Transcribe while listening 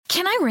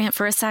Can I rant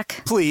for a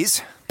sec?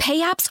 Please. Pay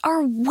apps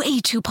are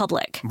way too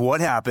public. What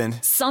happened?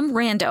 Some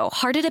rando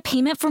hearted a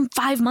payment from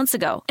 5 months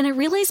ago, and I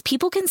realized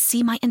people can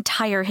see my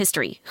entire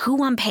history,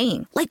 who I'm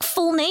paying, like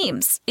full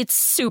names. It's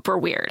super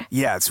weird.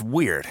 Yeah, it's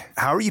weird.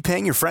 How are you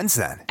paying your friends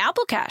then?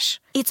 Apple Cash.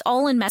 It's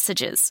all in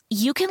messages.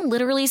 You can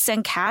literally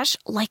send cash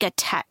like a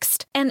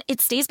text, and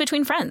it stays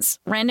between friends.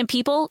 Random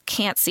people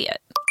can't see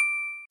it.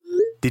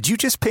 Did you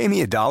just pay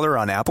me $1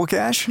 on Apple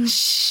Cash?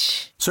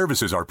 Shh.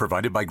 Services are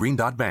provided by Green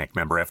Dot Bank.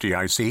 Member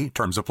FDIC.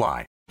 Terms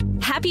apply.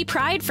 Happy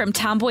Pride from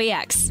Tomboy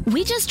X.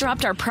 We just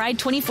dropped our Pride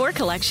 24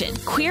 collection.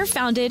 Queer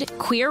founded,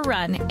 queer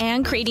run,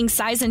 and creating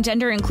size and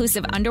gender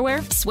inclusive underwear,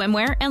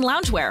 swimwear, and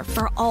loungewear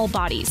for all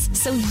bodies,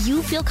 so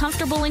you feel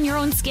comfortable in your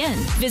own skin.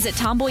 Visit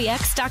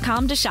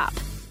tomboyx.com to shop.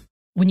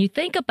 When you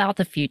think about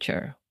the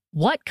future,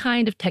 what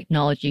kind of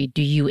technology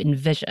do you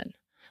envision?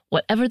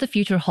 Whatever the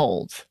future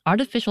holds,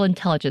 artificial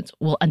intelligence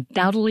will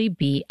undoubtedly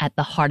be at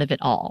the heart of it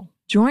all.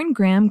 Join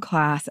Graham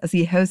Class as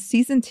he hosts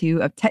Season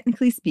 2 of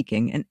Technically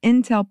Speaking, an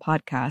Intel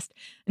podcast,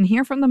 and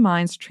hear from the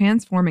minds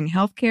transforming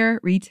healthcare,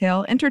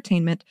 retail,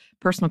 entertainment,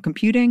 personal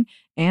computing,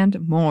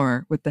 and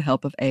more with the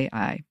help of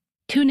AI.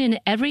 Tune in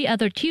every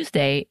other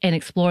Tuesday and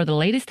explore the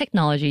latest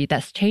technology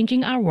that's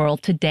changing our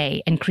world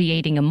today and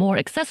creating a more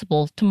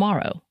accessible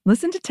tomorrow.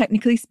 Listen to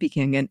Technically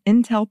Speaking, an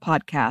Intel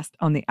podcast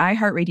on the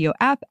iHeartRadio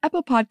app,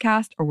 Apple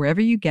Podcast, or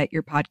wherever you get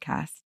your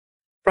podcasts.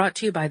 Brought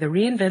to you by the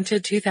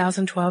reinvented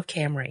 2012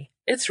 Camry.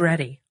 It's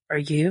ready. Are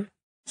you?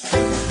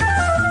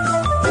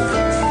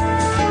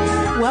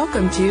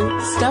 Welcome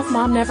to Stuff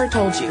Mom Never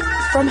Told You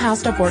from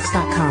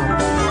HowStuffWorks.com.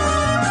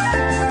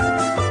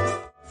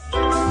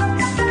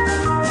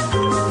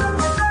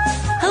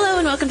 Hello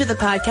and welcome to the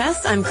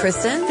podcast. I'm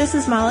Kristen. This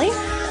is Molly.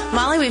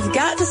 Molly, we've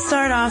got to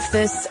start off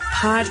this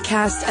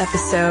podcast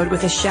episode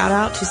with a shout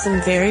out to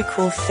some very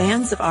cool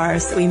fans of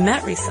ours that we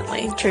met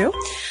recently. True.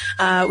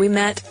 We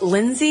met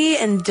Lindsay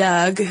and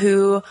Doug,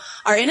 who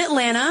are in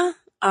Atlanta,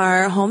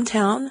 our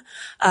hometown,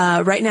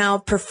 right now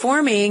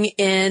performing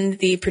in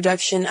the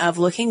production of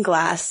Looking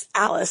Glass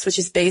Alice, which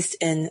is based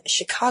in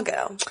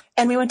Chicago.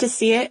 And we went to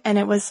see it, and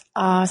it was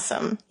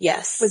awesome.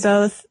 Yes. We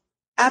both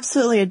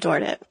absolutely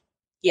adored it.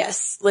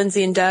 Yes,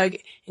 Lindsay and Doug,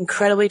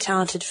 incredibly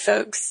talented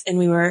folks, and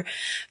we were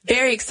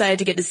very excited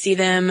to get to see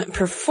them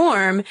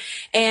perform.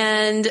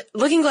 And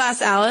Looking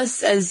Glass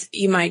Alice, as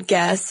you might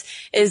guess,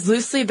 is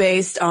loosely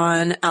based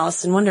on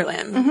Alice in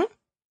Wonderland. Mm-hmm.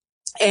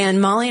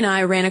 And Molly and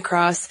I ran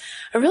across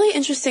a really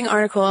interesting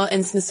article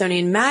in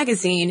Smithsonian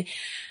Magazine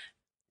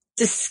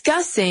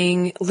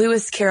discussing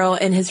Lewis Carroll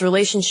and his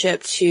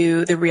relationship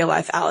to the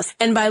real-life Alice.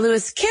 And by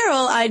Lewis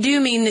Carroll, I do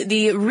mean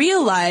the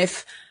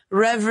real-life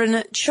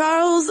Reverend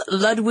Charles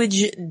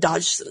Ludwig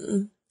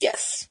Dodgson.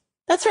 Yes.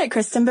 That's right,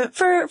 Kristen. But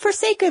for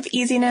sake of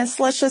easiness,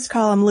 let's just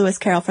call him Lewis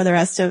Carroll for the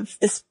rest of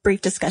this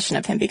brief discussion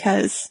of him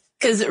because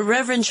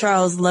Reverend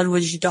Charles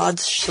Ludwig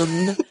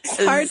Dodgson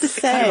it's hard to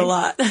say. Kind of a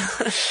lot.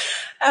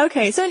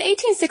 Okay, so in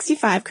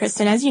 1865,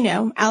 Kristen, as you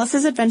know,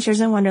 Alice's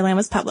Adventures in Wonderland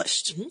was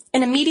published. Mm-hmm.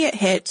 An immediate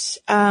hit.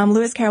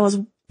 Lewis Carroll was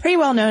pretty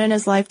well known in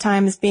his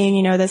lifetime as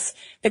being, this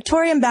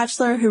Victorian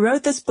bachelor who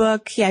wrote this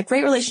book. He had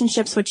great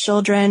relationships with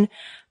children.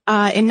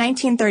 In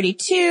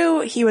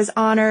 1932, he was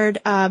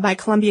honored by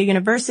Columbia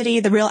University.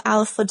 The real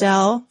Alice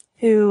Liddell,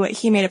 who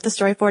he made up the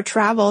story for,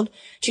 traveled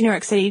to New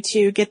York City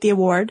to get the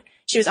award.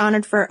 She was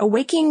honored for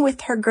awaking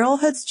with her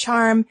girlhood's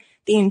charm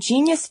the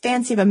ingenious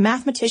fancy of a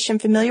mathematician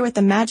familiar with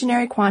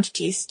imaginary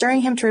quantities,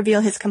 stirring him to reveal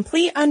his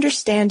complete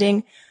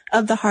understanding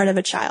of the heart of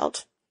a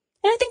child.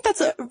 And I think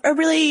that's a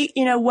really,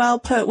 well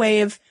put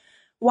way of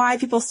why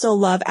people still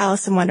love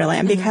Alice in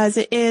Wonderland, mm-hmm. because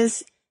it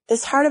is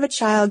this heart of a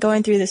child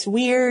going through this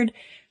weird,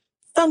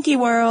 funky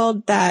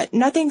world that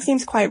nothing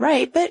seems quite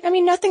right. But,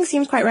 nothing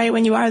seems quite right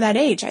when you are that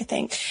age, I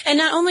think. And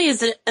not only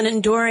is it an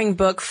enduring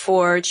book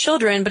for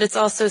children, but it's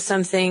also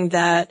something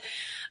that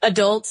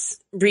adults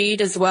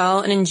read as well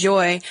and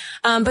enjoy.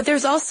 But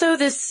there's also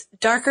this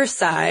darker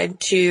side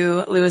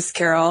to Lewis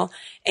Carroll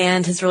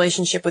and his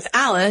relationship with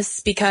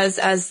Alice, because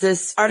as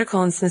this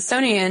article in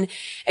Smithsonian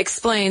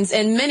explains,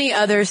 and many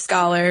other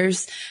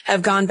scholars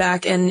have gone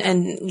back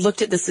and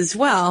looked at this as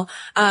well,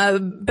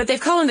 but they've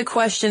called into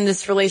question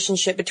this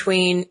relationship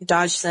between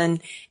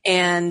Dodgson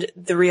and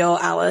the real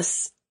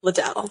Alice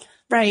Liddell.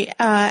 Right.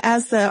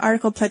 As the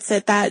article puts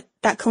it, that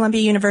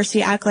Columbia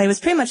University accolade was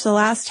pretty much the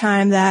last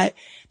time that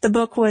the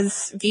book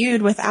was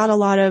viewed without a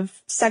lot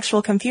of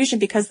sexual confusion,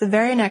 because the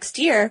very next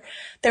year,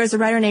 there was a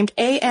writer named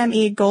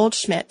A.M.E.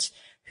 Goldschmidt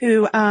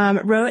who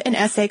wrote an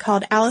essay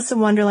called Alice in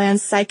Wonderland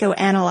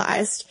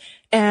Psychoanalyzed.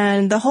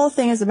 And the whole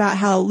thing is about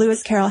how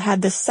Lewis Carroll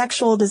had this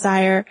sexual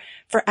desire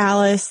for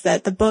Alice,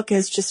 that the book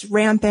is just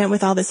rampant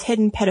with all this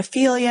hidden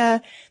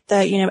pedophilia,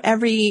 that,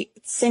 every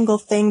single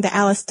thing that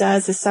Alice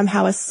does is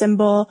somehow a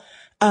symbol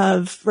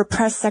of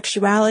repressed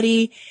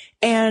sexuality.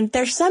 And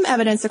there's some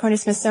evidence, according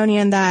to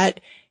Smithsonian, that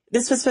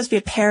this was supposed to be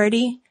a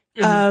parody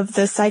of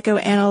the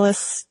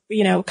psychoanalyst,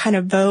 kind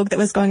of vogue that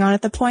was going on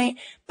at the point.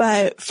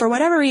 But for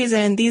whatever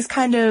reason, these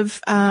kind of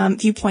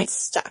viewpoints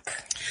stuck.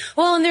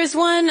 Well, and there's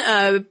one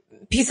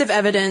piece of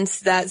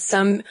evidence that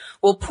some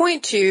will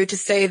point to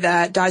say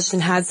that Dodgson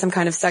had some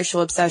kind of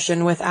sexual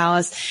obsession with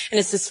Alice. And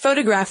it's this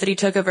photograph that he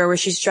took of her where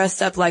she's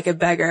dressed up like a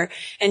beggar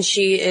and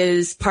she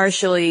is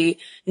partially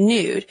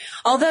nude.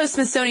 Although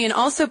Smithsonian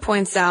also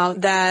points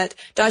out that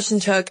Dodgson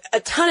took a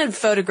ton of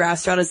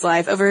photographs throughout his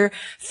life, over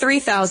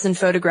 3,000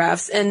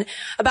 photographs, and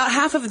about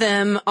half of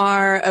them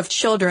are of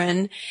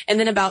children, and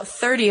then about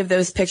 30 of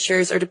those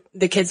pictures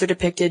the kids are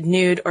depicted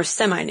nude or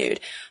semi-nude.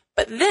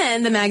 But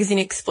then the magazine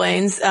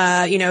explains,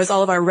 as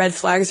all of our red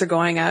flags are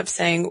going up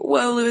saying,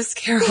 whoa, Lewis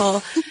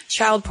Carroll,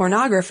 child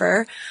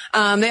pornographer.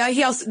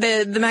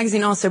 The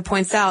magazine also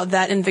points out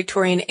that in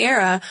Victorian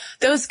era,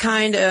 those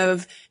kind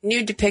of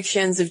nude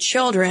depictions of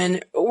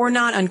children were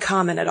not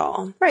uncommon at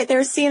all. Right. They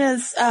were seen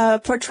as a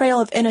portrayal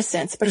of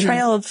innocence,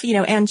 portrayal of,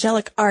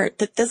 angelic art,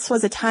 that this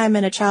was a time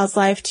in a child's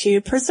life to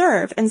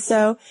preserve. And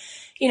so,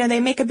 they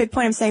make a big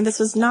point of saying this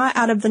was not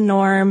out of the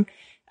norm.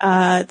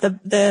 The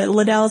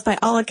Liddells, by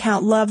all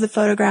account, love the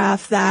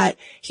photograph that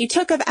he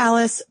took of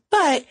Alice,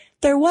 but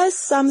there was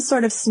some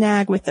sort of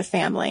snag with the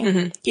family.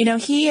 Mm-hmm.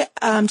 He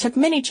took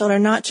many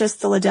children, not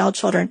just the Liddell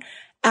children.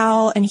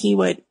 Al, and he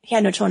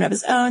had no children of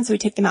his own, so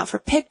he'd take them out for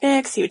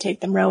picnics. He would take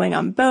them rowing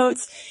on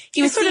boats.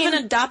 He was sort of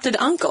an adopted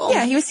uncle.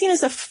 Yeah, he was seen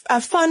as a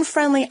fun,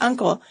 friendly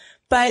uncle.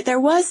 But there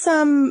was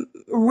some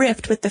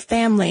rift with the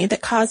family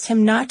that caused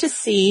him not to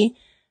see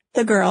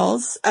the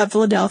girls of the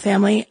Liddell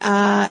family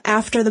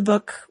after the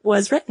book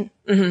was written.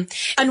 Mm-hmm.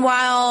 And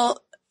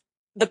while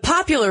the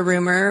popular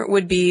rumor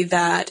would be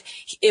that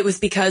it was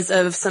because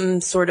of some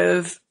sort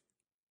of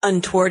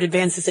untoward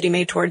advances that he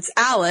made towards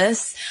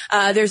Alice,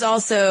 there's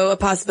also a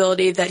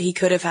possibility that he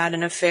could have had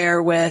an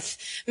affair with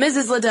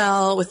Mrs.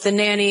 Liddell, with the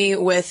nanny,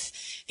 with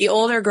the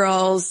older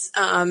girls.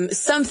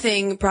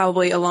 Something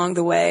probably along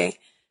the way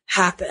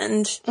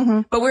happened,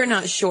 mm-hmm. but we're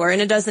not sure.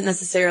 And it doesn't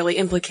necessarily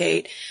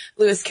implicate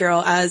Lewis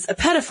Carroll as a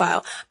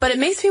pedophile. But it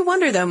makes me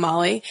wonder, though,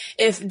 Molly,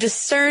 if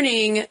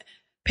discerning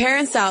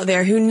parents out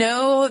there who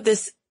know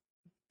this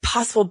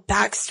possible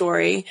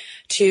backstory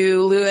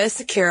to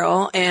Lewis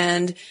Carroll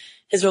and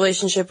his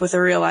relationship with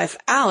a real life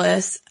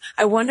Alice,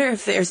 I wonder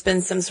if there's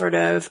been some sort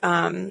of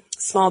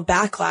small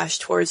backlash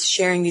towards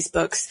sharing these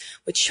books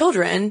with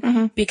children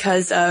mm-hmm.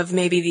 because of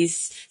maybe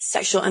these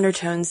sexual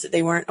undertones that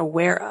they weren't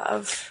aware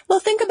of. Well,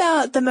 think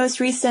about the most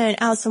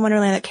recent Alice in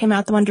Wonderland that came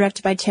out, the one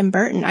directed by Tim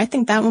Burton. I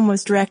think that one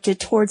was directed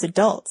towards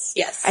adults.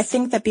 Yes. I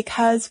think that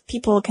because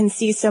people can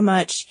see so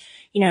much,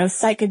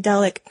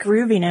 psychedelic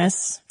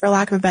grooviness, for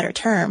lack of a better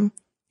term,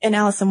 in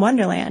Alice in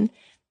Wonderland,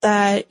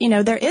 that,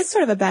 there is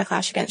sort of a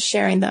backlash against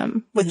sharing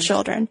them with mm-hmm.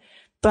 children.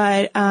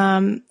 But,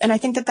 and I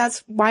think that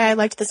that's why I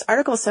liked this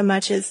article so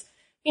much is,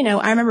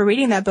 I remember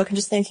reading that book and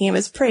just thinking it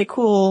was a pretty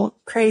cool,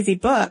 crazy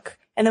book.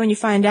 And then when you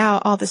find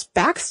out all this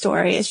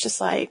backstory, it's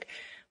just like,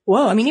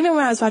 whoa. I mean, even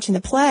when I was watching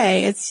the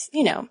play, it's,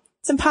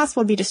 it's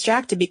impossible to be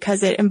distracted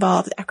because it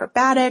involved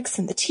acrobatics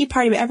and the tea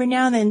party. But every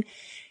now and then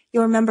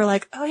you'll remember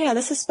like, oh yeah,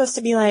 this is supposed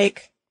to be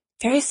like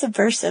very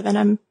subversive and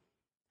I'm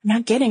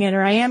not getting it,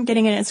 or I am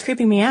getting it and it's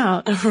creeping me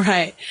out.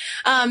 Right.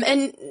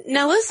 And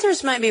now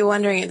listeners might be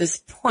wondering at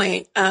this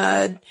point,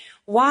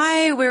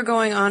 why we're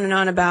going on and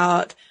on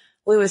about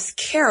Lewis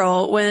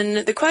Carroll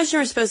when the question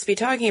we're supposed to be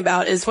talking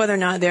about is whether or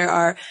not there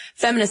are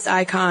feminist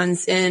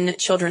icons in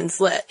children's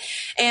lit.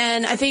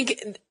 And I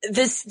think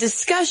this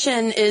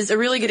discussion is a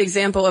really good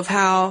example of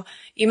how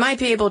you might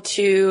be able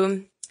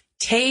to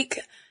take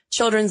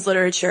children's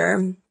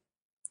literature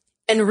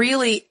and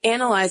really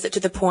analyze it to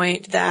the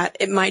point that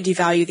it might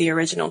devalue the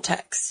original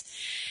text.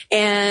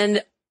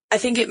 And I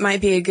think it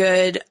might be a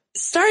good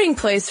starting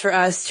place for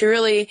us to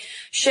really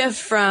shift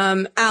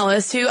from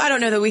Alice, who I don't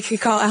know that we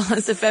could call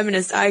Alice a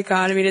feminist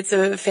icon. I mean, it's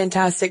a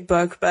fantastic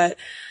book, but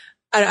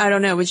I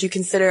don't know. Would you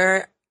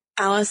consider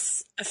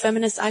Alice a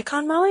feminist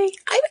icon, Molly?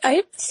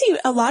 I see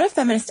a lot of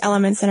feminist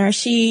elements in her.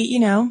 She,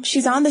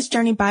 she's on this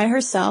journey by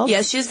herself.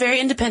 Yes, she's very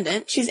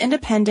independent. She's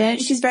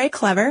independent. She's very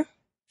clever.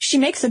 She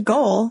makes a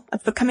goal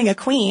of becoming a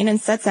queen and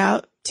sets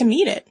out to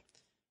meet it.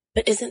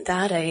 But isn't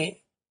that a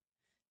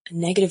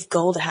negative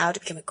goal to have, to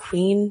become a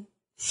queen?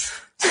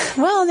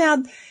 Well,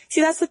 now,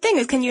 see, that's the thing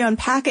is, can you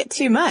unpack it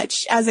too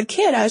much? As a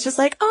kid, I was just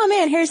like, oh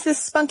man, here's this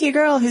spunky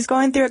girl who's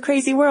going through a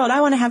crazy world.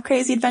 I want to have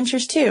crazy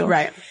adventures too.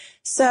 Right.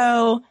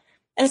 So,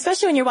 and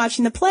especially when you're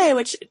watching the play,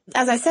 which,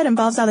 as I said,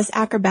 involves all this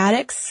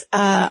acrobatics.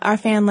 Our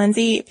fan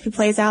Lindsay, who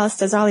plays Alice,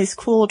 does all these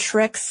cool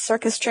tricks,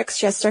 circus tricks.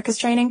 She has circus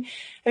training.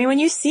 I mean, when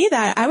you see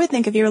that, I would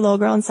think if you were a little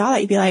girl and saw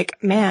that, you'd be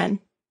like, man,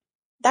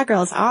 that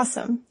girl is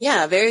awesome.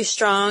 Yeah, very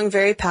strong,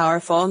 very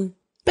powerful.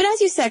 But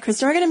as you said,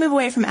 Kristen, we're going to move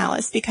away from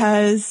Alice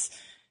because,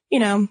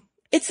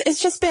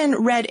 it's just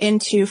been read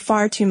into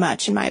far too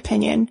much, in my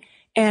opinion.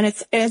 And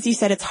it's, as you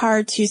said, it's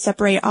hard to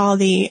separate all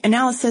the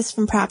analysis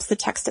from perhaps the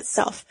text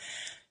itself.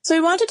 So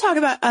we want to talk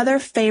about other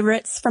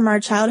favorites from our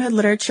childhood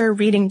literature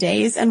reading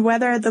days and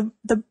whether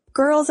the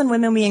girls and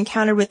women we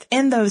encountered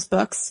within those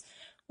books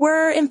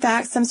were, in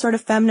fact, some sort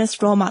of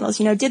feminist role models.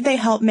 Did they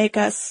help make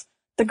us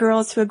the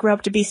girls who grew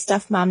up to be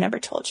stuff Mom never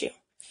told you?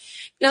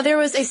 Now, there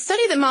was a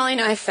study that Molly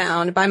and I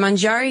found by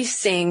Manjari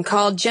Singh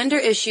called Gender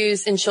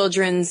Issues in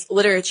Children's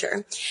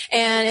Literature.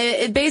 And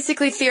it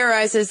basically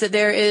theorizes that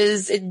there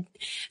is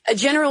a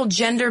general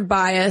gender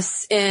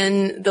bias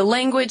in the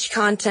language,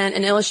 content,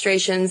 and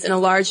illustrations in a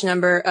large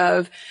number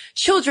of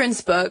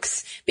children's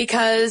books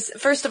because,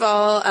 first of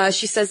all,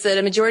 she says that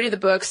a majority of the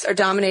books are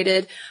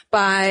dominated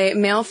by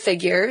male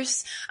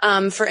figures.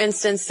 For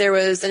instance, there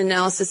was an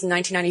analysis in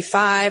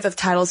 1995 of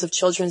titles of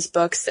children's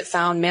books that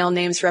found male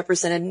names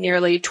represented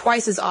nearly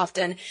twice as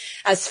often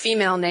as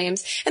female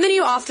names. And then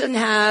you often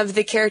have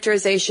the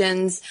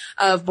characterizations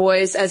of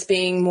boys as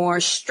being more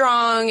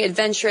strong,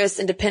 adventurous,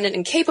 independent,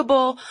 and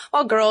capable,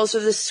 while girls are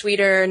the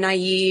sweeter,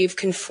 naive,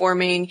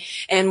 conforming,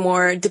 and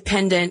more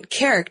dependent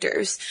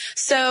characters.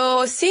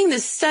 So seeing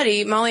this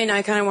study, Molly and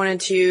I kind of wanted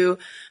to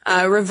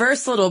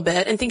reverse a little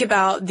bit and think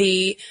about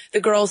the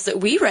girls that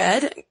we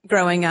read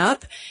growing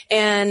up,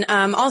 and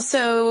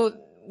also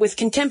with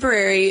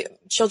contemporary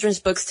children's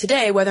books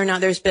today, whether or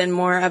not there's been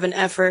more of an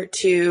effort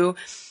to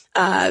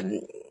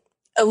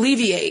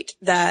alleviate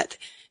that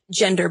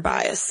gender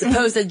bias,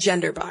 supposed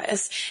gender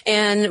bias.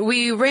 And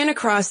we ran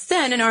across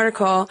then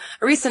a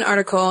recent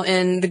article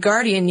in the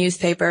Guardian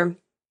newspaper.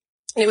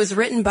 It was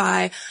written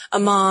by a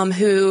mom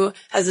who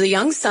has a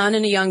young son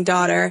and a young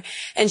daughter,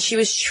 and she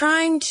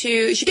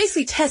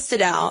basically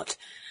tested out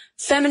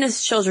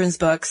feminist children's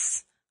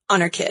books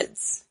on her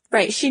kids.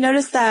 Right. She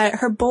noticed that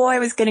her boy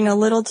was getting a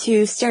little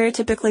too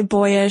stereotypically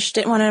boyish,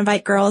 didn't want to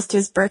invite girls to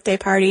his birthday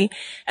party,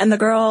 and the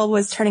girl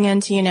was turning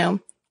into,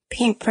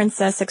 pink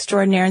princess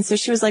extraordinaire. And so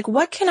she was like,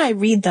 what can I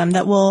read them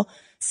that will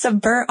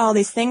subvert all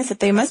these things that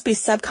they must be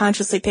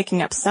subconsciously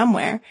picking up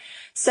somewhere?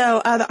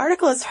 So the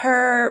article is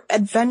her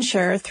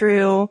adventure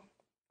through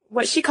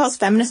what she calls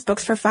feminist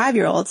books for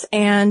 5-year-olds.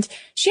 And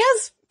she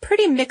has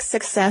pretty mixed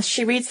success.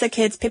 She reads the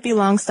kids Pippi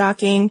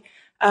Longstocking.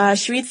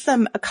 She reads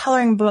them a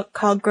coloring book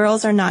called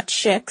Girls Are Not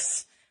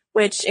Chicks,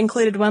 which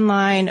included one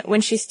line,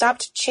 when she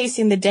stopped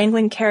chasing the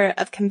dangling carrot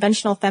of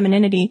conventional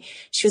femininity,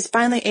 she was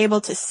finally able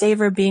to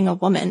savor being a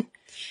woman.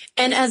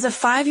 And as a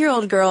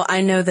 5-year-old girl,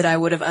 I know that I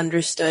would have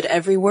understood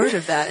every word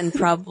of that and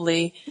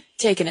probably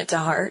taken it to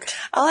heart.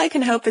 All I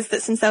can hope is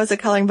that since that was a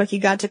coloring book, you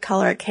got to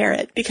color a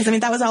carrot, because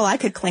that was all I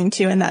could cling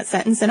to in that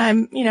sentence, and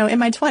I'm, in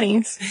my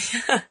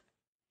 20s.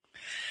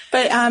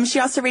 But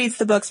she also reads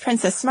the books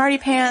Princess Smarty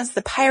Pants,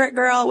 The Pirate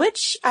Girl,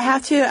 which I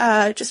have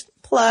to just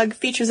plug,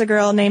 features a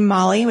girl named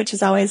Molly, which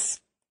is always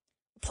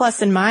a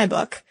plus in my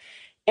book,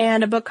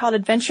 and a book called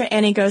Adventure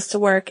Annie Goes to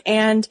Work.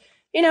 And,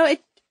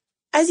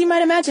 as you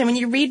might imagine, when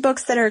you read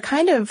books that are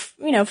kind of,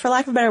 for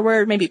lack of a better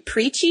word, maybe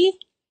preachy,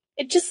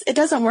 it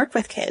doesn't work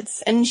with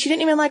kids. And she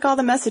didn't even like all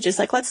the messages.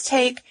 Like, let's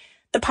take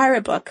the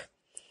pirate book.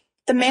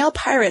 The male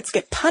pirates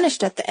get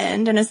punished at the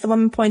end, and as the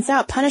woman points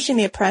out, punishing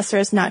the oppressor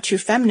is not true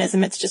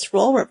feminism, it's just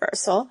role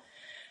reversal.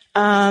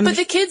 But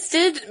the kids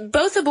did,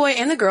 both the boy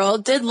and the girl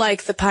did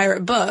like the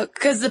pirate book,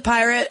 because the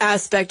pirate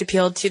aspect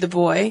appealed to the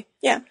boy.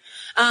 Yeah.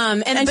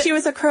 And she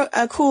was a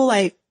cool,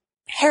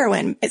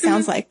 heroine, it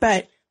sounds like,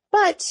 but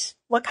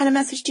what kind of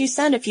message do you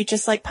send if you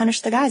just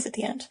punish the guys at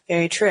the end?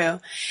 Very true.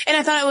 And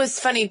I thought it was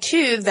funny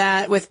too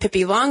that with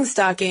Pippi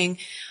Longstocking,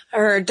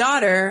 her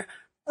daughter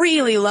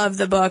really loved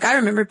the book. I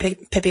remember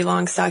Pippi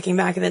Longstocking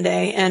back in the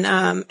day, and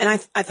I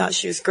thought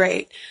she was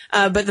great.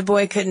 But the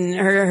boy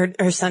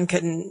her son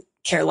couldn't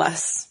care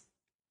less.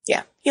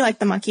 Yeah, he liked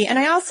the monkey.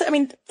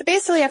 And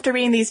basically after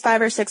reading these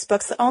 5 or 6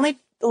 books, the only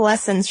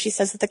lessons she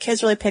says that the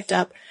kids really picked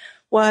up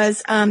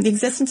was the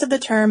existence of the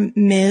term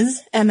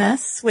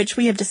MS, which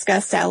we have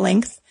discussed at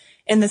length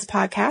in this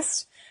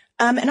podcast,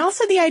 and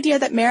also the idea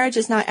that marriage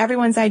is not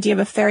everyone's idea of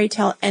a fairy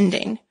tale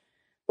ending,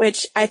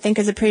 which I think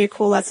is a pretty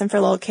cool lesson for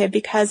a little kid,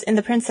 because in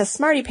the Princess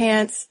Smarty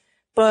Pants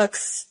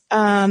books,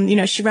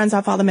 she runs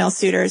off all the male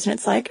suitors, and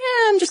it's like,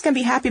 I'm just going to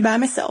be happy by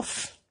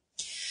myself.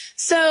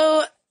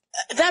 So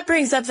that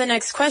brings up the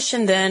next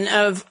question then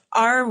of,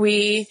 are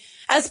we,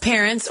 as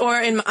parents, or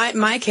in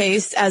my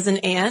case, as an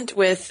aunt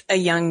with a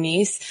young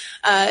niece,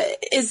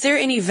 is there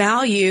any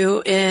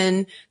value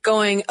in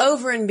going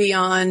over and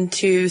beyond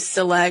to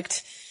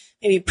select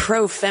maybe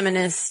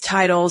pro-feminist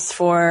titles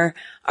for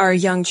our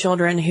young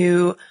children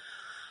who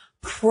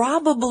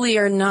probably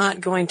are not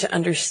going to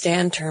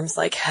understand terms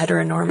like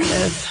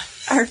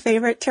heteronormative? Our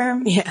favorite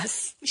term?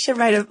 Yes. We should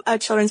write a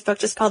children's book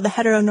just called The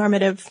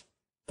Heteronormative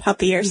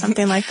Puppy or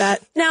something like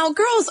that. Now,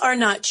 Girls Are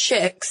Not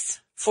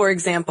Chicks, for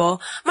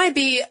example, might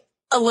be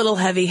a little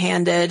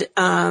heavy-handed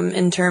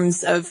in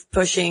terms of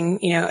pushing,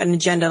 an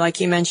agenda like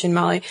you mentioned,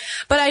 Molly.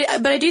 But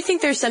I do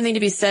think there's something to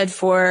be said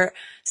for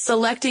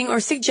selecting or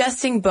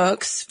suggesting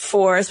books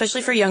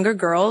especially for younger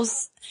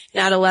girls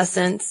and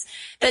adolescents,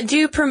 that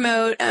do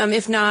promote,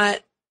 if not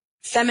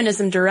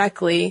feminism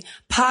directly,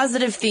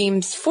 positive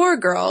themes for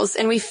girls.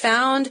 And we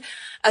found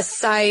a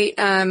site,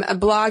 a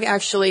blog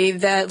actually,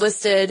 that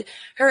listed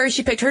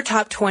she picked her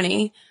top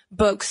 20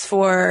 books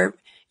for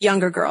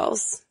younger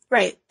girls.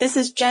 Right. This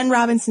is Jen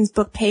Robinson's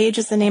Book Page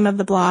is the name of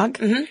the blog.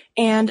 Mm-hmm.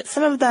 And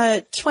some of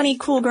the 20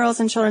 cool girls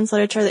in children's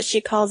literature that she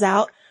calls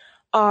out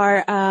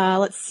are,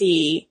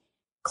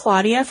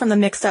 Claudia from the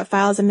Mixed Up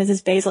Files of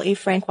Mrs. Basil E.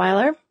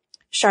 Frankweiler,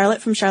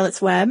 Charlotte from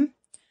Charlotte's Web,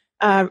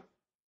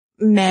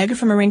 Meg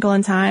from A Wrinkle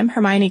in Time,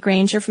 Hermione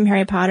Granger from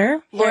Harry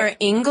Potter, Laura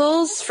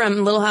Ingalls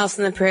from Little House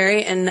on the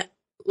Prairie, and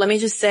let me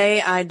just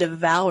say I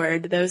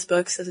devoured those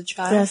books as a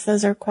child. Yes,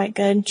 those are quite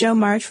good. Jo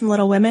March from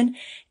Little Women.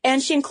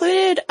 And she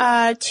included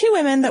 2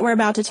 women that we're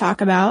about to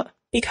talk about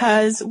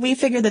because we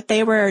figured that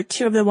they were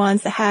 2 of the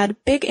ones that had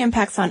big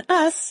impacts on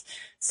us.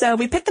 So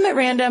we picked them at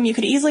random. You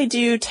could easily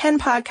do 10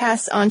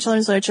 podcasts on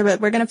children's literature, but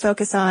we're going to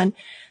focus on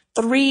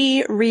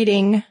 3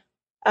 reading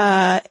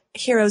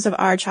heroes of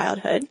our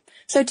childhood.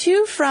 So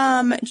 2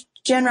 from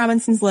Jen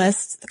Robinson's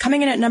list.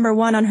 Coming in at number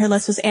 1 on her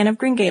list was Anne of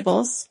Green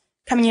Gables.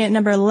 Coming in at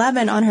number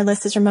 11 on her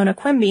list is Ramona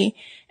Quimby.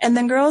 And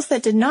then girls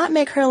that did not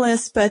make her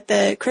list, but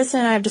that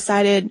Kristen and I have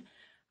decided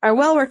are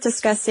well worth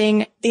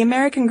discussing, The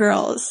American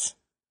Girls.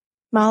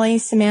 Molly,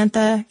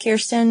 Samantha,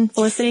 Kirsten,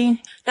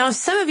 Felicity. Now,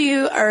 some of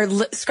you are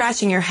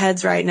scratching your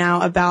heads right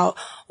now about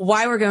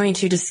why we're going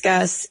to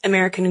discuss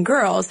American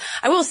Girls.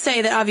 I will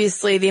say that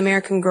obviously the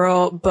American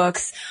Girl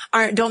books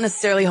don't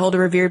necessarily hold a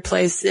revered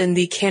place in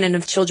the canon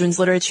of children's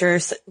literature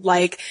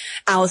like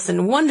Alice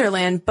in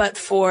Wonderland, but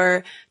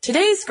for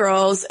today's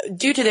girls,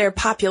 due to their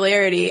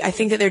popularity, I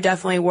think that they're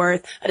definitely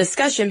worth a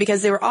discussion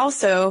because they were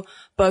also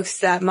books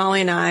that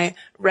Molly and I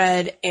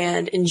read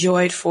and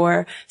enjoyed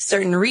for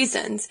certain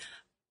reasons.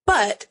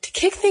 But to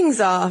kick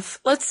things off,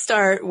 let's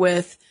start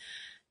with,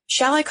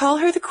 shall I call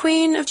her the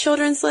queen of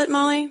children's lit,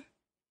 Molly?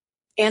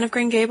 Anne of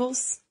Green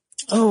Gables?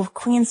 Oh,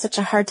 queen's such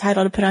a hard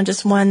title to put on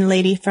just one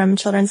lady from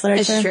children's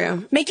literature. It's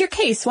true. Make your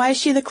case. Why is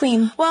she the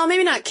queen? Well,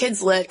 maybe not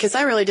kids lit, because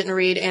I really didn't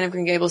read Anne of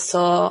Green Gables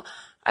till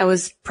I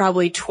was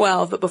probably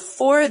 12. But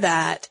before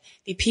that,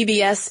 the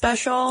PBS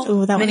special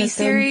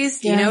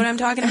miniseries, do you know what I'm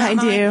talking about,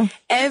 Molly? I do.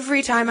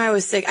 Every time I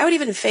was sick, I would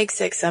even fake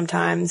sick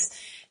sometimes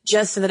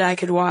just so that I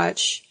could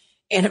watch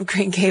Anne of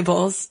Green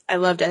Gables. I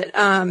loved it.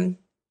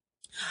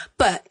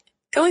 But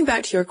going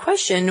back to your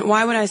question,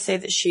 why would I say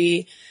that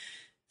she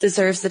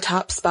deserves the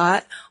top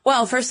spot?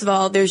 Well, first of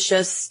all, there's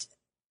just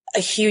a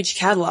huge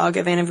catalog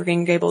of Anne of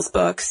Green Gables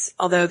books,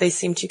 although they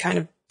seem to kind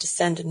of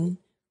descend in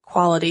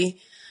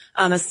quality,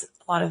 as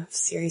a lot of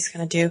series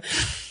kind of do.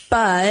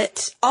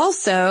 But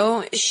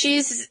also,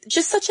 she's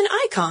just such an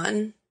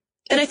icon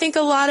that I think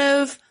a lot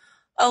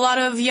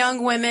of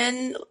young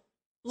women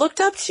looked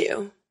up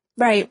to.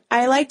 Right.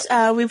 I liked,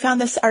 we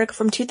found this article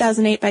from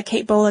 2008 by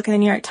Kate Bullock in the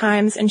New York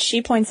Times, and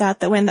she points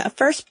out that when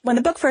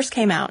the book first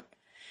came out,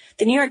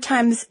 the New York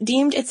Times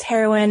deemed its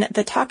heroine,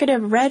 the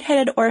talkative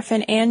red-headed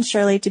orphan Anne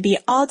Shirley, to be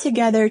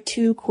altogether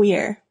too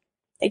queer.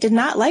 They did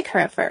not like her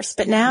at first,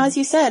 but now, as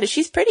you said,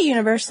 she's pretty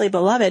universally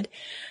beloved.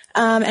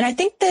 And I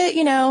think that,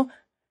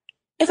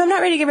 if I'm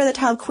not ready to give her the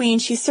title queen,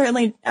 she's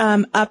certainly,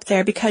 up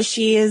there because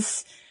she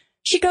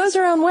goes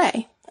her own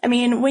way. I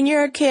mean, when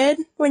you're a kid,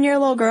 when you're a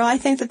little girl, I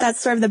think that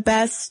that's sort of the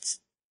best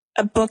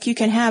book you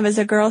can have is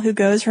a girl who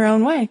goes her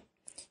own way.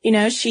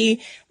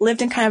 She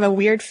lived in kind of a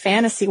weird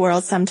fantasy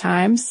world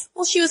sometimes.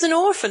 Well, she was an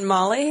orphan,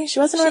 Molly. She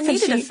was an orphan.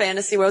 She needed a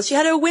fantasy world. She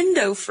had a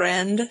window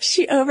friend.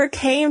 She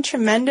overcame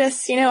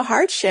tremendous,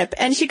 hardship.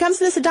 And she comes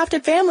to this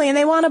adopted family and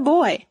they want a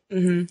boy.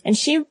 Mm-hmm. And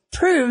she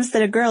proves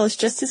that a girl is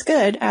just as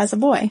good as a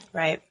boy.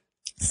 Right.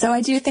 So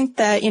I do think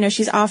that,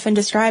 she's often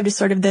described as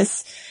sort of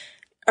this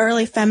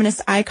early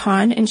feminist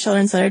icon in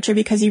children's literature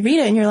because you read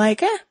it and you're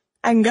like,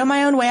 I can go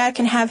my own way. I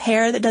can have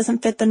hair that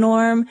doesn't fit the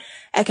norm.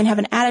 I can have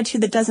an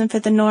attitude that doesn't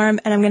fit the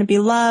norm, and I'm going to be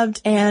loved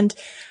and,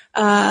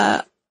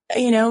 applauded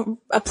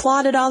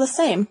all the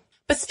same.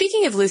 But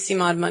speaking of Lucy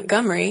Maud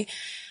Montgomery,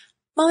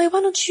 Molly,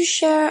 why don't you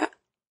share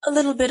a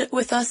little bit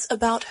with us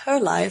about her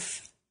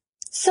life?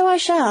 So I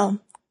shall,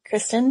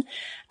 Kristen.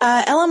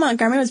 Ella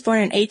Montgomery was born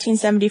in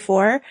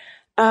 1874.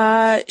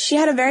 She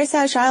had a very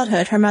sad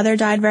childhood. Her mother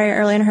died very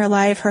early in her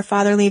life. Her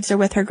father leaves her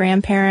with her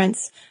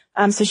grandparents.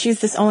 So she's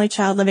this only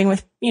child living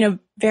with,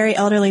 very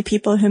elderly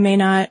people who may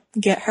not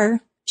get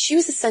her. She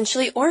was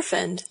essentially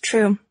orphaned.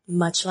 True.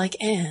 Much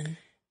like Anne.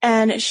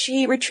 And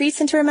she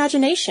retreats into her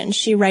imagination.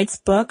 She writes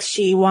books.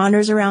 She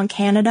wanders around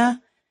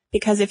Canada.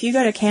 Because if you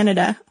go to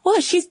Canada,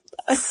 she's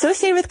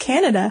associated with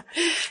Canada.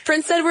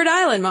 Prince Edward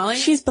Island, Molly.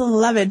 She's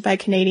beloved by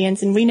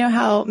Canadians, and we know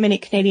how many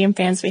Canadian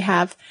fans we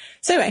have.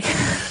 So anyway.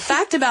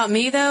 Fact about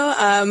me,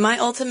 though, my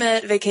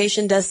ultimate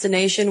vacation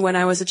destination when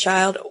I was a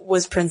child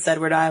was Prince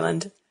Edward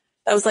Island.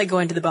 That was like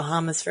going to the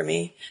Bahamas for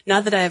me.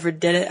 Not that I ever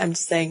did it. I'm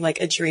just saying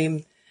like a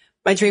dream.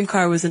 My dream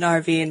car was an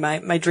RV, and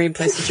my dream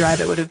place to drive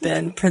it would have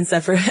been Prince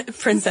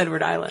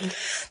Edward Island.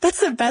 That's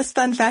the best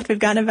fun fact we've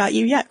gotten about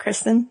you yet,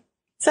 Kristen.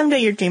 Someday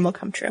your dream will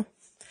come true.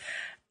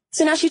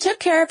 So now she took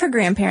care of her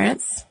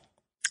grandparents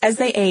as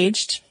they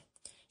aged.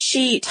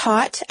 She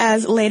taught,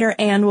 as later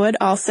Anne would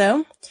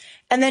also.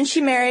 And then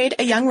she married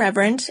a young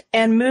reverend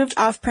and moved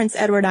off Prince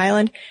Edward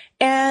Island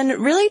and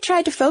really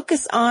tried to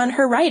focus on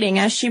her writing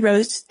as she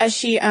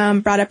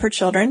brought up her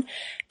children.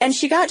 And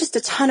she got just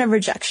a ton of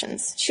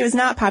rejections. She was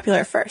not popular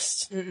at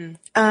first.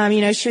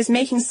 She was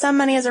making some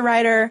money as a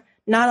writer,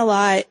 not a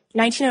lot.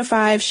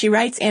 1905, she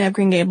writes Anne of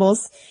Green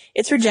Gables.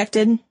 It's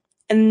rejected.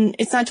 And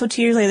it's not until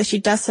 2 years later that she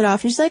dusts it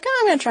off and she's like,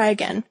 I'm going to try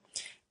again.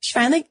 She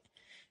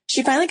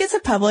finally gets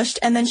it published,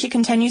 and then she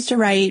continues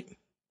to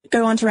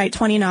go on to write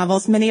 20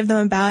 novels, many of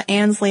them about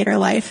Anne's later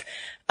life.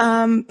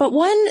 But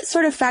one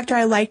sort of factor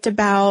I liked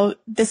about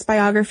this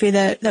biography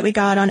that we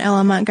got on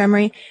Ella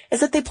Montgomery is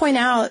that they point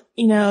out,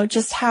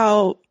 just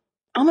how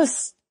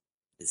almost,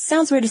 it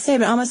sounds weird to say,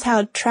 but almost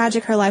how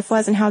tragic her life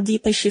was and how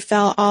deeply she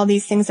felt all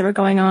these things that were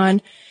going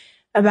on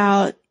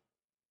about,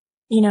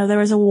 there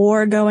was a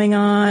war going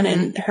on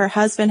and her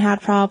husband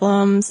had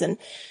problems and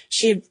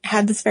she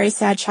had this very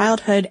sad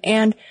childhood.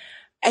 And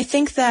I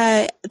think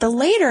that the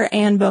later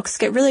Anne books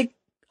get really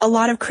a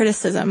lot of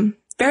criticism.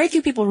 Very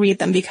few people read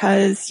them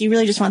because you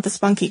really just want the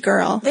spunky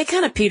girl. They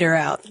kind of peter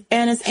out.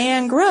 And as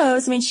Anne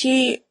grows,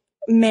 she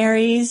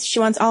marries, she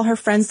wants all her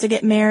friends to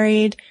get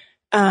married.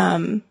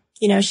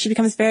 She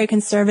becomes very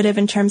conservative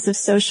in terms of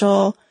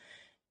social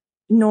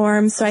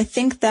norms. So I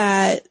think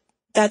that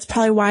that's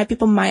probably why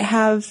people might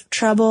have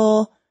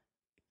trouble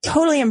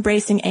totally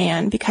embracing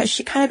Anne, because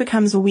she kind of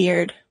becomes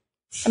weird.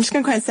 I'm just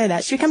going to go ahead and say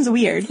that. She becomes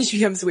weird. She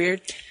becomes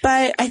weird.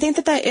 But I think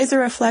that is a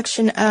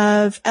reflection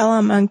of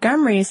Ella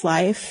Montgomery's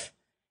life.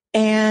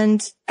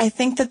 And I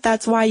think that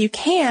that's why you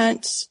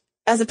can't,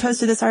 as opposed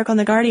to this article in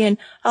The Guardian,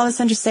 all of a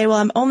sudden just say, well,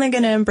 I'm only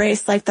going to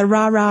embrace like the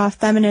rah-rah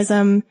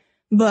feminism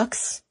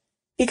books,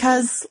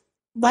 because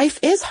life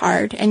is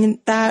hard, and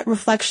that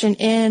reflection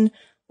in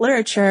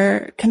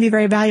literature can be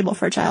very valuable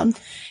for a child.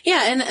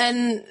 Yeah,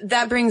 and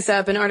that brings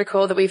up an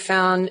article that we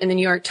found in the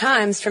New York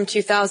Times from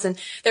 2000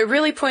 that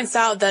really points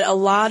out that a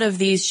lot of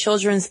these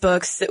children's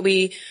books that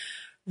we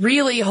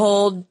really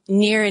hold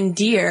near and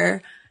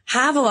dear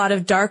have a lot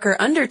of darker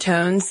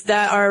undertones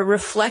that are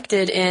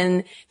reflected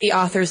in the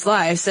author's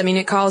lives.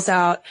 It calls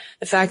out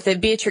the fact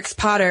that Beatrix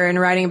Potter, in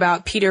writing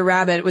about Peter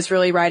Rabbit, was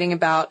really writing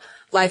about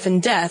life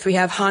and death. We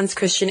have Hans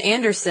Christian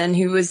Andersen,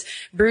 who was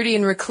broody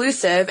and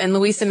reclusive, and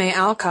Louisa May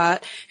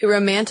Alcott, who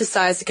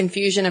romanticized the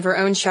confusion of her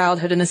own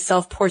childhood in the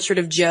self-portrait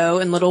of Jo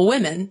and Little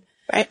Women.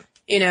 Right.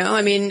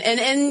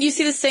 And you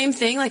see the same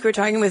thing, like we're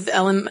talking with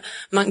Ellen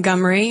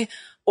Montgomery,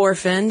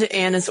 orphaned,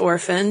 Anna's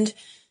orphaned.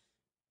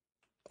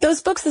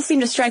 Those books that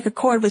seem to strike a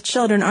chord with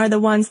children are the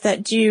ones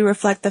that do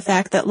reflect the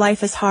fact that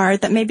life is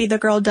hard, that maybe the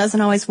girl doesn't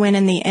always win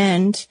in the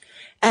end.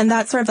 And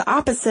that's sort of the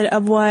opposite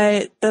of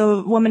what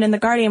the woman in The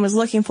Guardian was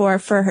looking for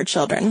her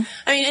children.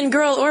 And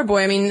girl or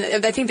boy,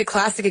 I think the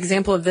classic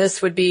example of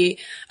this would be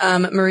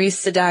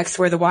Maurice Sedak's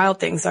Where the Wild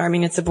Things Are.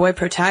 It's a boy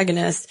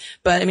protagonist,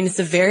 but it's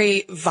a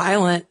very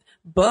violent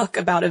book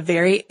about a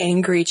very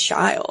angry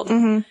child.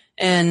 Mm-hmm.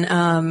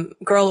 And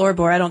girl or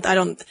boy, I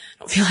don't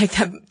feel like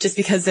that just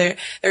because there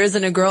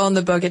isn't a girl in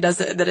the book,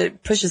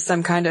 it pushes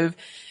some kind of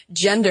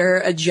gender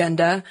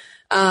agenda.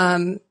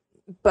 But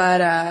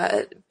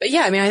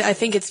yeah, I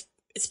think it's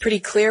pretty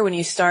clear when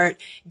you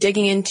start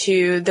digging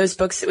into those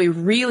books that we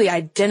really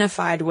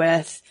identified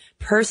with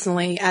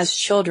personally as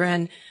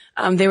children.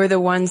 They were the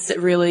ones that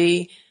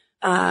really,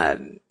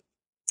 they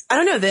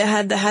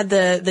had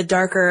the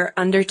darker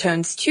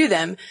undertones to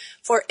them.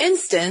 For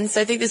instance,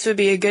 I think this would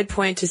be a good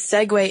point to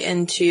segue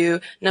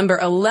into number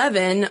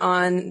 11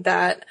 on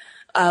that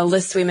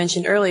list we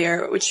mentioned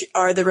earlier, which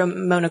are the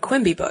Ramona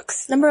Quimby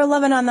books. Number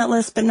 11 on that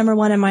list, but number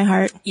 1 in my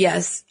heart.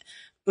 Yes.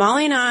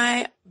 Molly and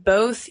I,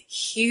 both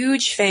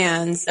huge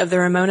fans of the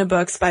Ramona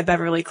books by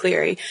Beverly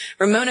Cleary.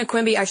 Ramona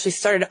Quimby actually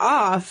started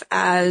off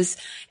as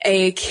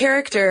a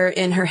character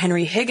in her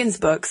Henry Higgins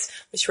books,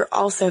 which were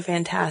also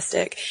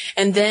fantastic.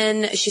 And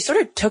then she sort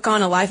of took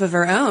on a life of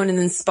her own and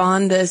then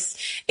spawned this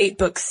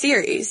 8-book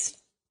series.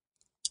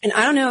 And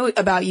I don't know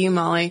about you,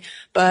 Molly,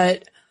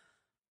 but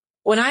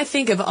when I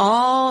think of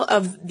all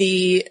of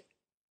the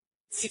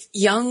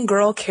young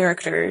girl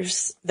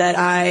characters that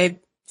I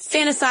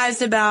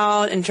fantasized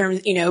about in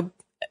terms,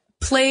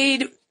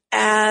 played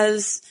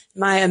as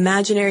my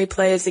imaginary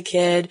play as a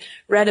kid,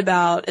 read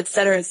about, et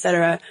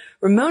cetera,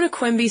 Ramona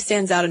Quimby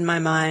stands out in my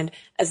mind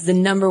as the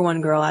number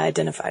one girl I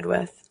identified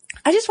with.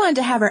 I just wanted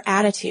to have her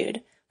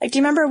attitude. Like, do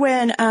you remember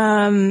when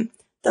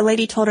the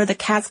lady told her the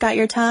cat's got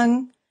your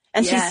tongue?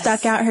 And yes. She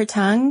stuck out her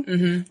tongue?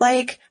 Mm-hmm.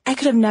 Like, I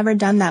could have never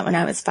done that when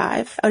I was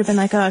 5. I would have been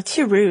like, oh,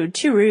 too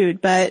rude.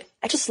 But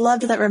I just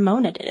loved that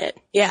Ramona did it.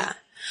 Yeah.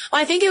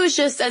 Well, I think it was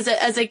just, as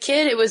a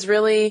kid, it was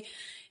really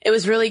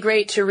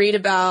great to read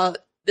about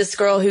this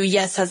girl who,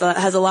 yes, has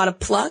a lot of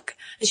pluck.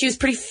 And she was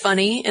pretty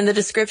funny, and the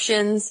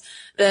descriptions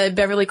that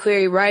Beverly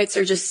Cleary writes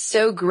are just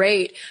so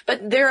great.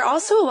 But there are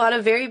also a lot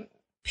of very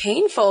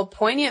painful,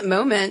 poignant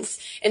moments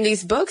in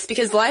these books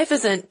because life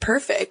isn't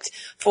perfect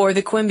for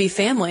the Quimby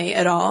family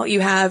at all.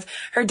 You have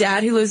her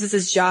dad who loses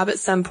his job at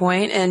some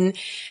point and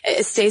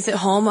stays at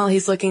home while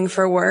he's looking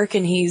for work,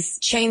 and he's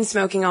chain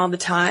smoking all the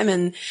time,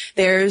 and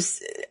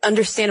there's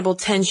understandable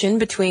tension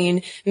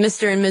between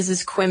Mr. and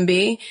Mrs.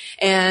 Quimby,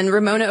 and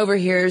Ramona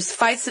overhears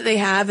fights that they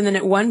have. And then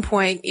at one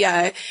point,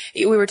 yeah,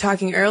 we were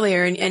talking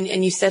earlier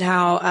and you said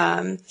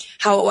how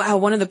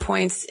one of the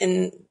points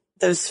in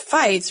those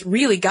fights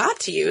really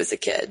got to you as a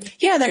kid.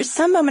 Yeah, there's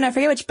some moment, I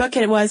forget which book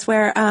it was,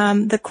 where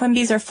the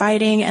Quimbys are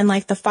fighting and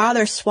like the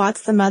father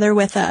swats the mother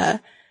with a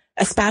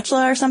a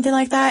spatula or something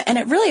like that. And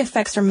it really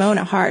affects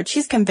Ramona hard.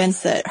 She's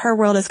convinced that her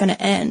world is going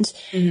to end.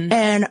 Mm-hmm.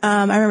 And,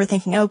 I remember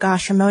thinking, oh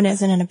gosh, Ramona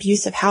is in an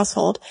abusive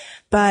household.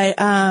 But,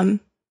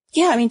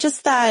 yeah, I mean,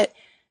 just that,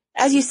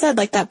 as you said,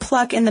 like that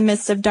pluck in the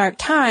midst of dark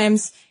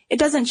times, it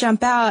doesn't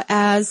jump out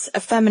as a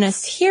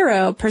feminist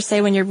hero per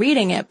se when you're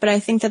reading it. But I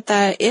think that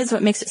that is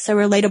what makes it so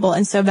relatable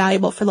and so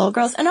valuable for little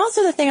girls. And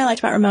also the thing I liked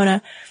about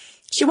Ramona,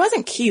 she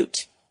wasn't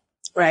cute.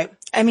 Right.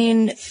 I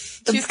mean,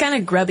 she's kind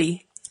of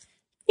grubby.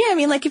 Yeah, I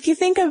mean, like, if you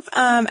think of,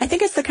 I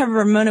think it's the cover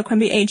of Ramona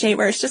Quimby age 8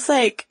 where it's just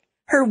like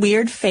her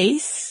weird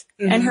face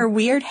and her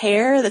weird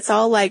hair that's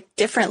all like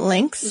different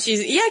lengths.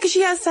 Because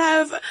she has to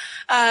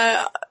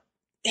have,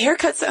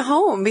 haircuts at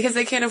home because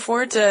they can't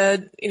afford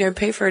to,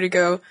 pay for her to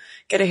go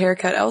get a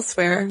haircut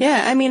elsewhere.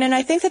 Yeah, I mean, and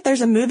I think that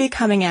there's a movie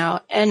coming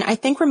out and I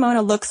think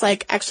Ramona looks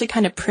like actually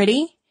kind of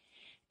pretty.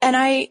 And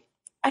I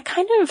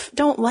kind of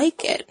don't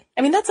like it.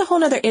 I mean, that's a whole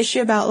nother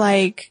issue about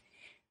like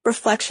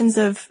reflections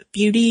of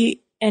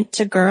beauty and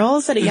to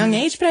girls at a young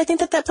age, but I think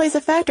that plays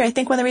a factor. I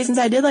think one of the reasons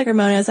I did like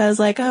Ramona is I was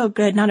like, oh,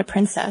 good, not a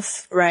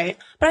princess. Right.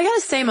 But I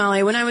gotta say,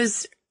 Molly, when I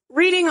was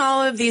reading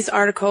all of these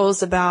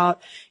articles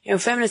about,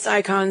 feminist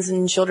icons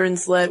in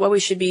children's lit, what we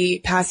should be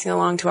passing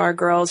along to our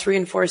girls,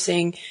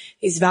 reinforcing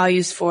these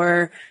values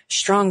for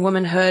strong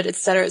womanhood, et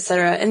cetera, et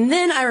cetera. And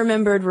then I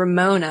remembered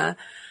Ramona.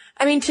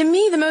 I mean, to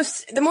me,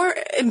 the more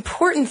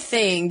important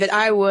thing that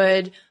I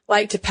would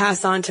like to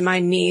pass on to my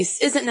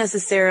niece isn't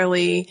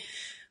necessarily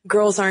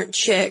girls aren't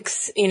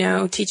chicks,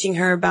 teaching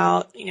her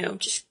about,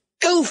 just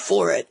go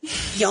for it,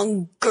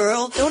 young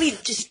girl. Don't even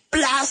just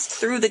blast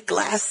through the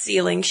glass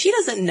ceiling. She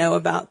doesn't know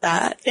about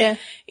that. Yeah.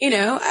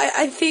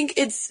 I think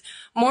it's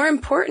more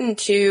important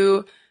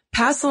to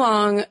pass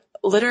along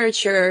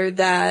literature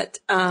that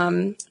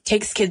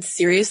takes kids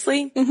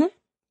seriously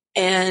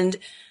and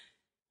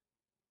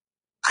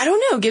I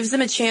don't know, gives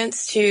them a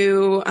chance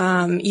to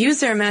use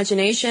their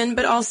imagination,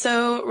 but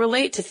also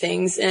relate to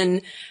things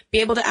and be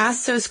able to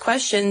ask those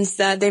questions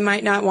that they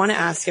might not want to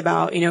ask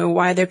about,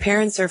 why their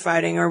parents are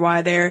fighting or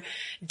why their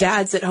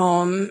dad's at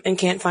home and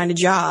can't find a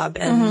job.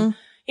 And,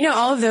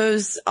 all of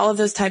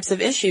those types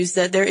of issues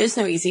that there is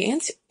no easy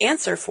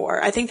answer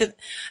for. I think that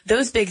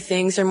those big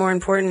things are more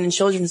important in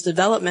children's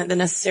development than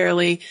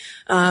necessarily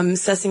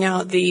sussing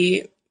out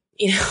the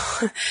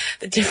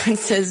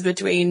differences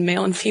between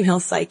male and female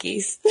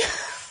psyches.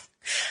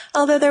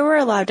 Although there were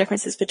a lot of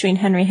differences between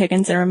Henry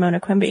Higgins and Ramona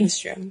Quimby. It's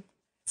true.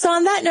 So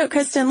on that note,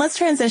 Kristen, let's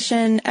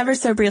transition ever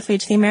so briefly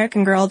to the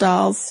American Girl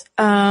dolls.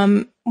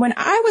 When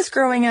I was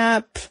growing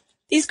up,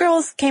 these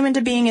girls came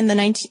into being in the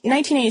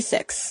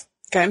 1986.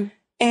 Okay.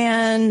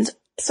 And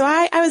so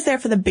I was there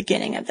for the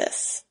beginning of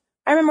this.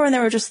 I remember when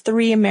there were just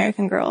 3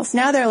 American Girls.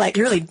 Now they're like...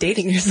 You're really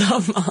dating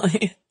yourself,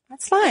 Molly.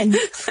 That's fine.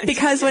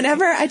 Because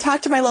whenever I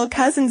talk to my little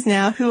cousins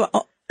now who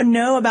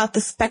know about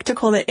the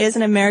spectacle that is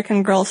an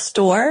American Girl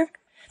store,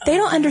 they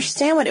don't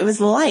understand what it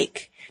was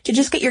like to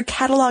just get your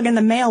catalog in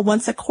the mail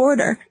once a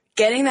quarter.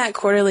 Getting that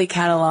quarterly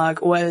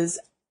catalog was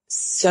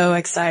so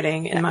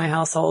exciting in my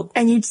household.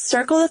 And you'd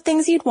circle the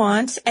things you'd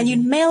want and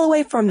you'd mail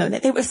away from them.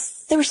 They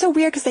were so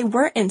weird because they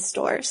weren't in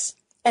stores.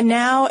 And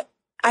now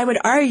I would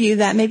argue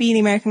that maybe the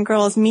American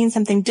Girls mean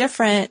something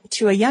different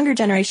to a younger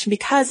generation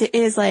because it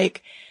is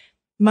like,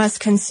 must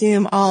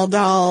consume all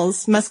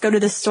dolls, must go to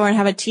the store and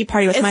have a tea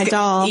party with my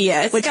doll.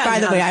 Yeah, it's which by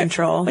the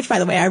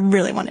way I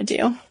really want to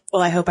do.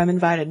 Well, I hope I'm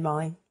invited,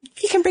 Molly.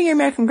 You can bring your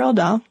American Girl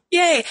doll.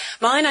 Yay.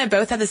 Molly and I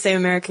both had the same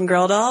American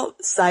Girl doll.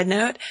 Side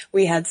note,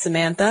 we had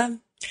Samantha.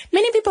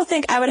 Many people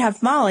think I would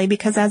have Molly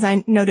because, as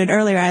I noted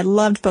earlier, I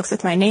loved books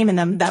with my name in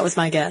them. That was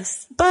my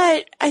guess.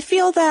 But I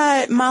feel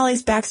that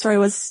Molly's backstory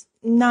was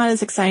not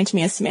as exciting to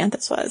me as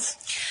Samantha's was.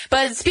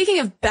 But speaking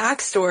of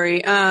backstory,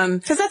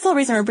 because that's the whole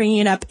reason we're bringing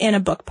it up in a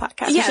book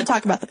podcast. Yeah, we should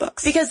talk about the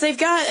books. Because they've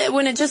got,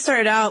 when it just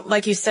started out,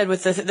 like you said,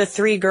 with the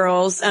 3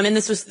 girls, and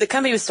the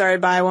company was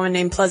started by a woman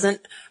named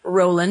Pleasant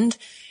Rowland.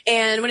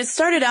 And when it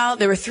started out,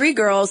 there were 3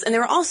 girls, and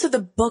there were also the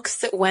books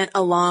that went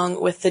along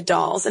with the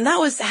dolls. And that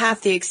was half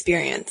the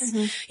experience.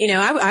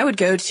 I would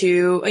go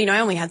to, I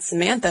only had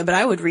Samantha, but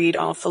I would read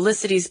all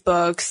Felicity's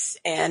books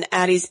and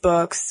Addie's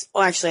books.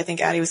 Well, actually, I think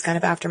Addie was kind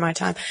of after my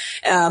time.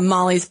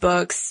 Molly's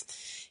books.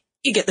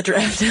 You get the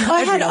drift. Well,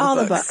 I had all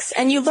the books.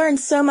 And you learned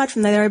so much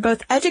from them. They were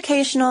both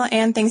educational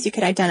and things you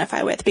could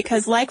identify with.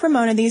 Because like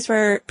Ramona, these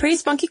were pretty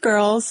spunky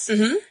girls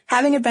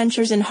having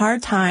adventures in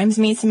hard times.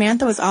 Me,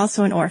 Samantha was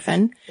also an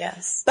orphan.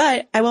 Yes.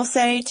 But I will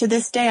say, to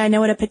this day, I know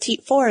what a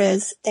petite four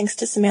is, thanks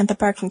to Samantha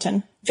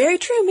Parkington. Very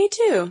true. Me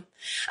too.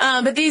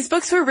 But these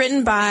books were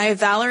written by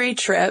Valerie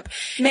Tripp.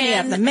 Many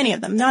of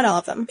them, not all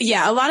of them.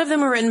 Yeah, a lot of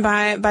them were written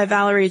by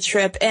Valerie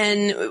Tripp.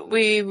 And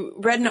we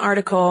read an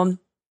article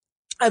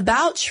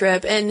about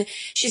Tripp, and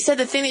she said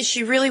the thing that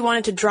she really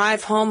wanted to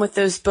drive home with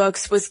those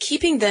books was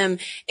keeping them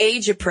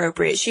age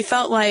appropriate. She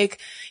felt like,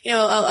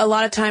 a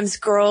lot of times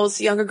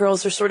younger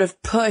girls are sort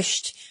of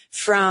pushed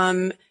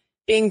from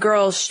being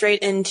girls straight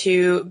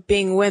into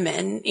being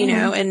women,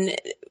 and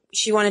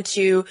she wanted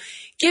to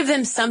give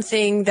them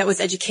something that was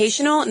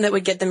educational and that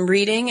would get them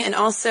reading and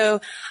also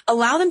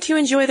allow them to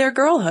enjoy their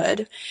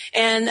girlhood.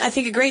 And I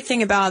think a great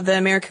thing about the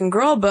American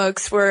Girl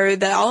books were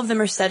that all of them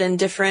are set in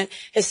different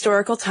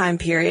historical time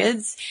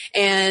periods,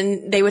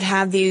 and they would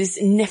have these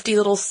nifty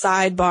little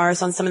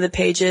sidebars on some of the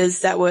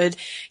pages that would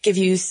give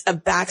you a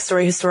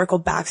backstory, historical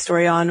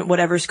backstory on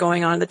whatever's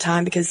going on at the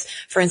time. Because,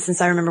 for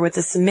instance, I remember with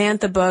the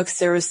Samantha books,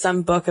 there was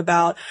some book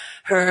about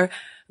her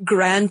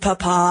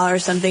grandpapa or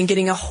something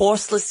getting a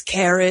horseless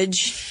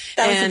carriage.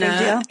 That was a big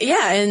deal.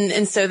 Yeah,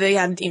 and so they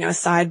had, a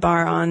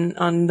sidebar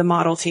on the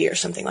Model T or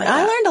something like that.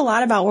 I learned a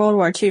lot about World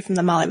War II from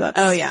the Molly books.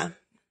 Oh, yeah.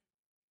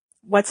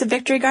 What's a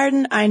victory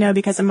garden? I know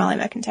because of Molly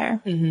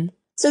McIntyre. Mm-hmm.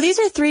 So these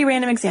are 3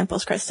 random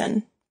examples,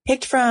 Kristen,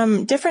 picked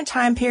from different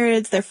time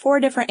periods. They're 4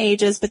 different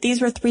ages, but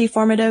these were 3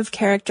 formative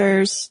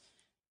characters.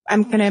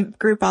 I'm going to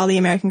group all the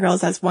American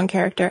Girls as one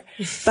character,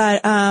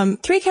 but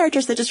 3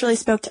 characters that just really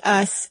spoke to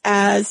us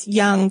as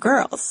young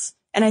girls.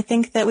 And I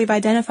think that we've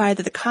identified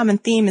that the common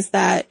theme is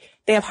that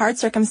they have hard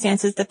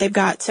circumstances that they've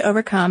got to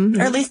overcome,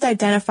 or at least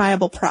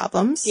identifiable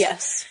problems.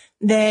 Yes.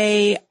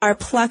 They are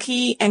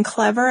plucky and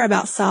clever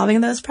about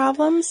solving those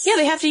problems. Yeah,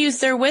 they have to use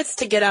their wits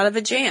to get out of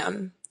a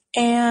jam.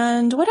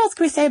 And what else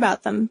can we say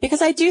about them?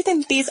 Because I do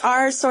think these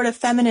are sort of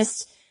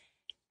feminist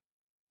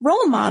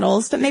role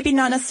models, but maybe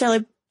not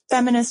necessarily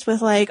feminist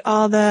with like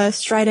all the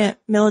strident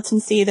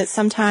militancy that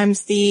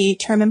sometimes the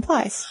term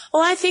implies.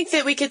 Well, I think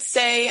that we could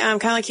say, kind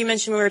of like you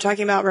mentioned when we were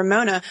talking about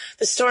Ramona,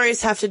 the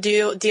stories have to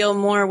deal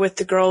more with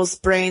the girls'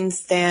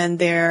 brains than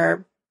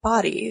their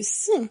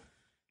bodies.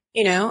 And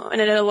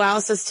it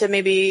allows us to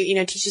maybe,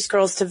 teach these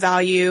girls to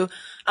value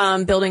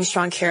building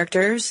strong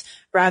characters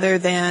rather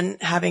than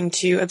having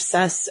to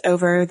obsess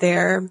over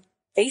their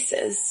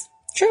faces.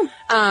 True.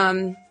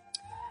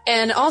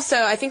 And also,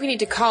 I think we need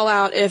to call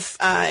out if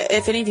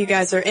any of you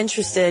guys are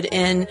interested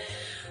in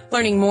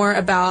learning more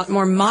about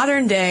more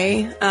modern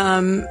day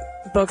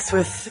books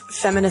with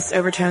feminist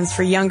overtones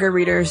for younger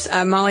readers.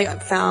 Molly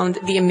found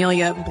the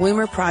Amelia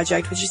Bloomer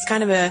Project, which is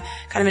kind of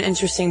an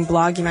interesting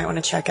blog you might want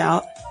to check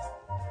out.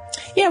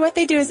 Yeah, what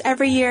they do is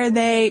every year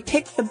they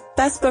pick the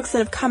best books that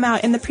have come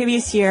out in the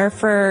previous year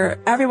for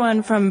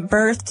everyone from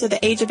birth to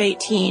the age of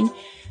 18.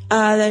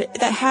 That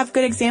have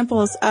good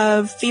examples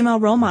of female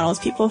role models,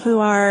 people who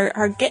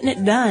are getting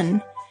it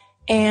done.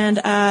 And,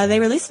 they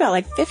release about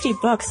like 50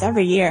 books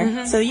every year.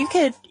 Mm-hmm. So you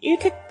could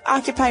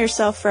occupy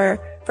yourself for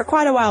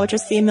quite a while, which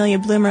is the Amelia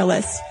Bloomer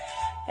list.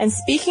 And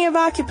speaking of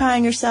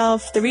occupying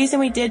yourself, the reason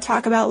we did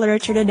talk about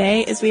literature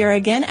today is we are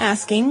again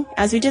asking,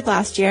 as we did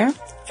last year,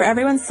 for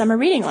everyone's summer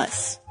reading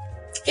list.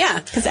 Yeah.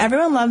 Because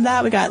everyone loved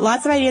that. We got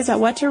lots of ideas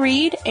about what to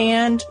read,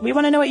 and we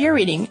want to know what you're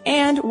reading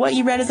and what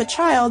you read as a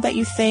child that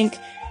you think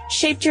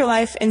shaped your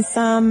life in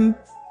some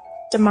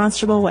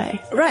demonstrable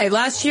way. Right.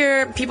 Last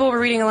year, people were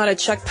reading a lot of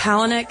Chuck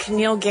Palahniuk,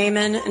 Neil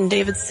Gaiman, and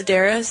David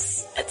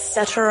Sedaris,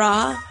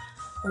 etc.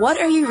 What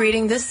are you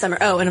reading this summer?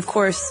 Oh, and of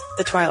course,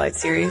 the Twilight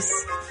series.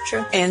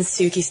 True. And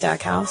Sookie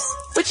Stackhouse.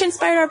 Which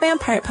inspired our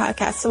Vampire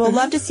podcast. So we'll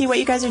love to see what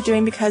you guys are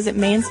doing because it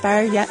may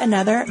inspire yet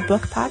another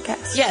book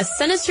podcast. Yes,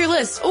 send us your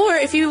list. Or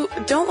if you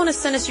don't want to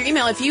send us your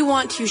email, if you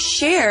want to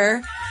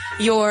share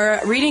your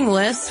reading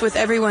list with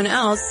everyone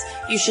else,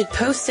 you should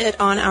post it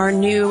on our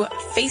new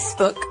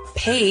Facebook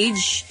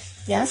page.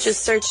 Yes.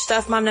 Just search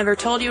Stuff Mom Never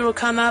Told You. It'll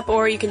come up,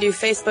 or you can do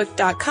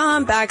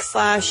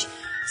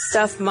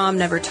facebook.com/Stuff Mom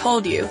Never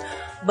Told You.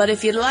 But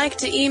if you'd like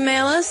to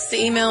email us, the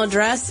email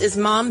address is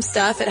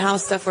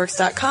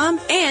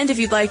momstuff@howstuffworks.com. And if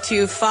you'd like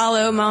to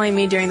follow Molly and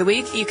me during the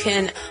week, you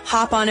can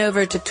hop on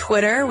over to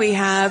Twitter. We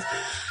have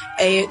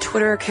a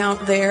Twitter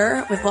account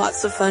there with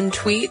lots of fun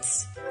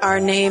tweets.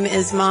 Our name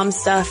is Mom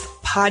Stuff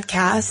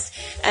Podcast.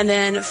 And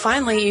then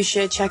finally, you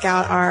should check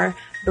out our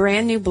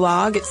brand new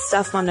blog. It's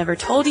Stuff Mom Never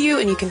Told You,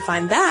 and you can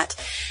find that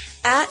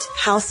at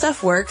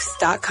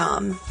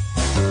howstuffworks.com.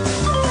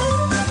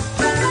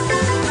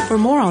 For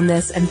more on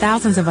this and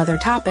thousands of other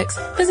topics,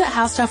 visit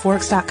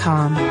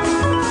howstuffworks.com.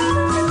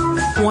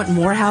 Want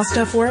more How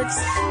Stuff Works?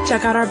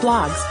 Check out our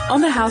blogs on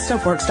the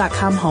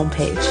howstuffworks.com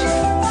homepage.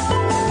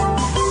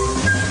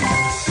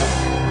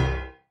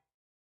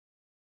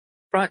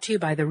 Brought to you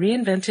by the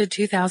reinvented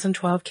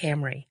 2012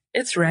 Camry.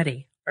 It's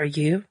ready. Are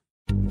you?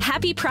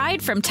 Happy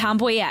Pride from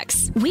Tomboy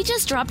X. We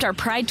just dropped our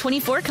Pride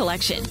 24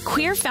 collection.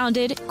 Queer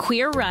founded,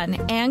 queer run,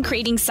 and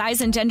creating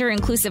size and gender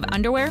inclusive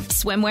underwear,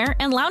 swimwear,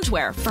 and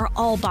loungewear for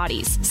all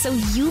bodies, so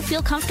you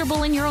feel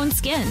comfortable in your own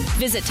skin.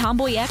 Visit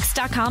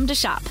tomboyx.com to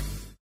shop.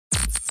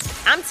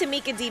 I'm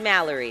Tamika D.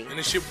 Mallory. And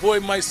it's your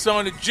boy, my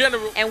son, the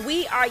General. And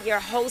we are your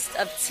hosts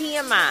of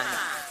TMI.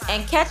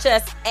 And catch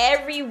us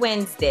every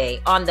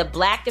Wednesday on the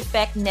Black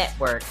Effect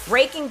Network,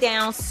 breaking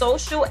down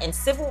social and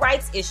civil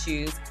rights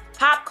issues,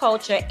 pop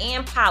culture,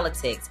 and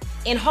politics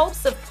in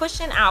hopes of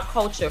pushing our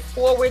culture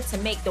forward to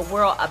make the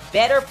world a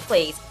better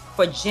place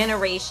for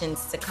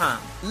generations to come.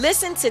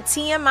 Listen to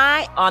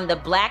TMI on the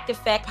Black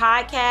Effect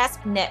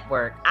Podcast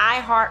Network,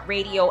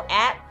 iHeartRadio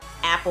app,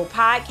 Apple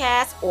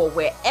Podcasts, or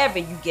wherever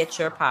you get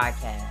your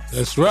podcasts.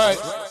 That's right.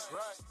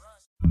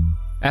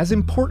 As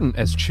important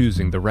as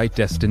choosing the right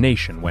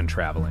destination when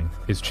traveling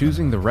is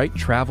choosing the right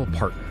travel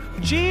partner.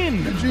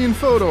 Gene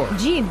Fodor.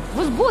 Gene,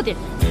 was good.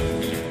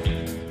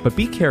 But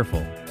be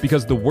careful,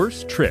 because the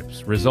worst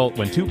trips result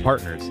when two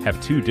partners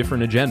have two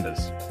different agendas.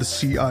 The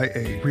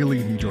CIA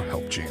really need your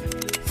help, Gene.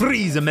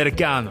 Freeze,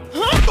 Americano.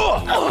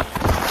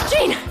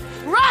 Gene,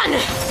 run!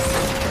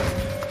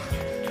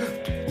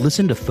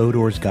 Listen to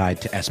Fodor's Guide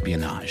to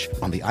Espionage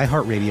on the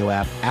iHeartRadio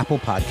app, Apple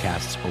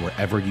Podcasts, or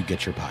wherever you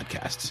get your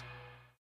podcasts.